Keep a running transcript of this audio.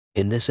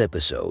In this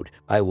episode,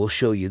 I will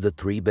show you the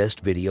 3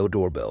 best video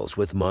doorbells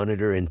with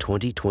monitor in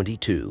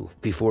 2022.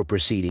 Before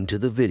proceeding to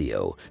the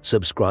video,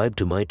 subscribe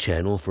to my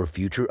channel for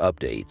future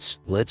updates.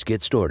 Let's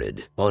get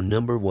started. On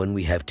number 1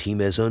 we have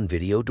TMEZAN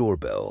Video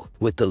Doorbell.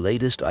 With the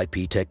latest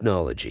IP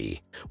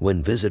technology,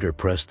 when visitor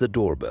press the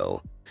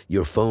doorbell,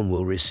 your phone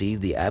will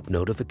receive the app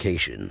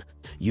notification.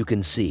 You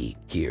can see,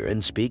 hear,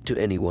 and speak to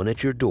anyone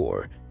at your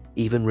door.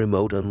 Even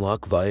remote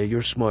unlock via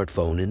your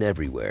smartphone and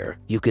everywhere.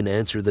 You can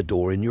answer the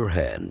door in your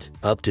hand.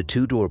 Up to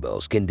 2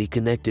 doorbells can be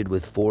connected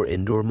with 4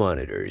 indoor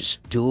monitors.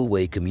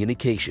 Dual-way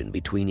communication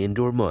between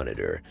indoor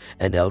monitor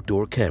and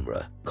outdoor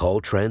camera.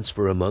 Call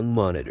transfer among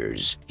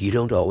monitors. You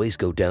don't always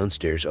go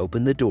downstairs,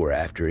 open the door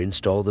after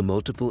install the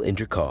multiple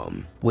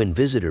intercom. When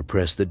visitor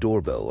press the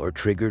doorbell or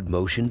triggered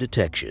motion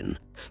detection,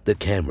 the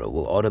camera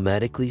will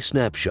automatically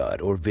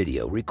snapshot or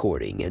video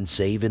recording and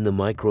save in the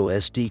micro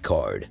SD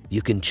card.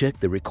 You can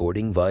check the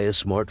recording via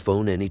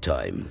smartphone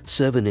anytime.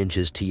 7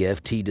 inches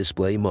TFT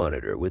display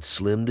monitor with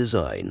slim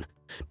design,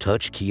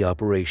 touch key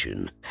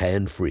operation,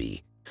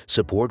 hand-free.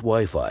 Support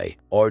Wi-Fi,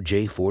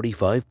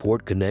 RJ45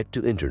 port, connect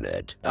to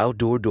internet.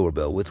 Outdoor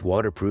doorbell with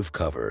waterproof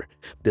cover,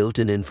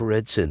 built-in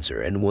infrared sensor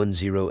and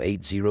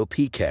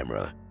 1080p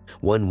camera.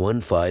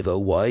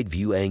 1150 wide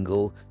view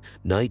angle,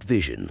 night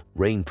vision,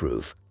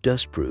 rainproof,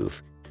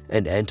 dustproof,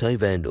 and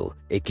anti-vandal.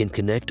 It can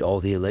connect all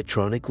the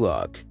electronic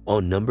lock.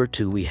 On number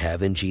 2 we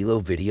have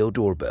ANJIELO Video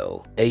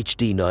Doorbell.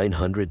 HD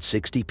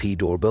 960p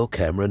doorbell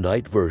camera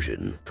night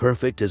version.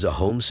 Perfect as a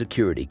home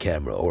security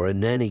camera or a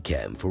nanny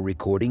cam for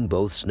recording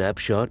both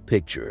snapshot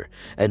picture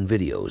and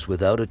videos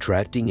without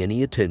attracting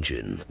any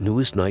attention.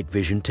 Newest night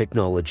vision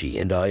technology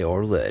and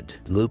IR LED.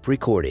 Loop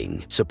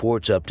recording.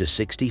 Supports up to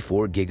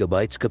 64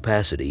 GB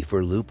capacity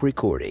for loop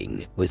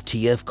recording. With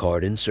TF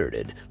card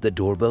inserted, the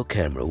doorbell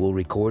camera will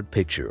record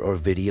picture or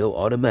video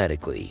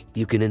automatically.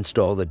 You can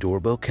install the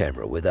doorbell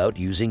camera without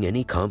using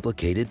any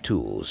complicated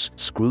tools.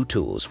 Screw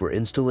tools for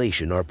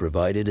installation are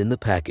provided in the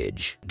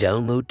package.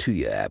 Download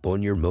Tuya app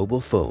on your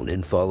mobile phone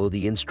and follow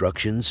the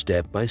instructions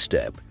step by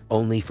step.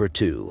 Only for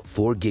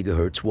 4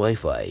 GHz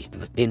Wi-Fi.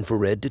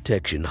 Infrared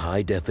detection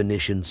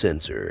high-definition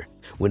sensor.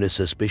 When a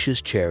suspicious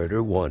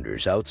character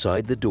wanders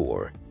outside the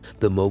door,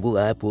 the mobile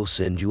app will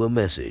send you a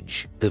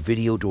message. The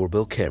video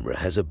doorbell camera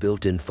has a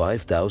built-in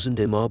 5000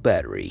 mAh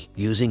battery.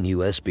 Using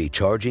USB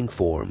charging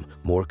form,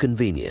 more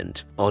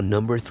convenient. On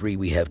number 3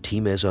 we have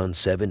TMEZAN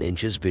 7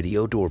 inches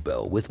video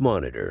doorbell with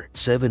monitor.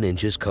 7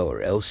 inches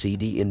color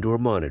LCD indoor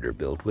monitor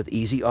built with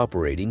easy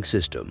operating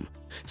system.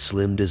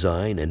 Slim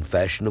design and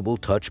fashionable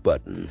touch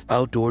button.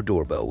 Outdoor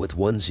doorbell with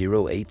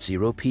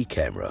 1080p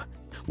camera,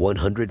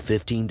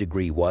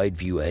 115-degree wide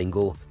view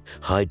angle,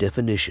 high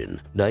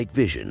definition, night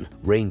vision,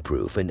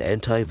 rainproof, and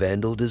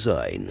anti-vandal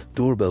design.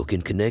 Doorbell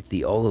can connect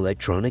the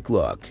all-electronic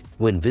lock.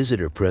 When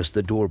visitor press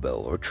the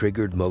doorbell or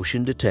triggered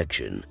motion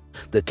detection,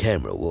 the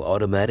camera will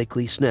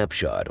automatically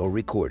snapshot or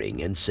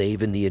recording and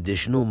save in the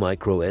additional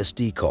micro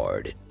SD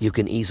card. You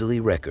can easily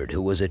record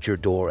who was at your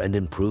door and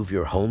improve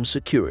your home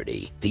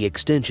security. The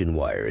extension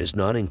wire is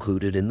not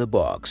included in the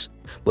box,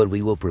 but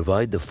we will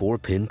provide the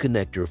 4-pin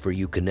connector for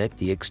you connect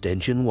the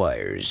extension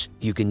wires.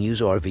 You can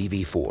use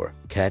RVV4,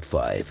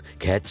 Cat5,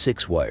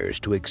 Cat6 wires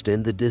to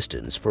extend the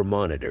distance for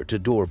monitor to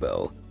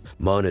doorbell.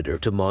 Monitor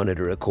to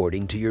monitor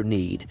according to your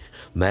need.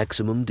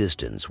 Maximum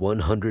distance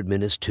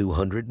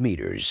 100-200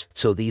 meters.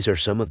 So these are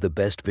some of the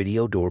best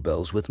video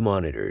doorbells with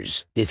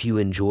monitors. If you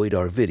enjoyed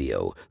our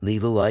video,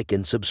 leave a like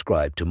and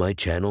subscribe to my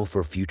channel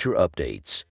for future updates.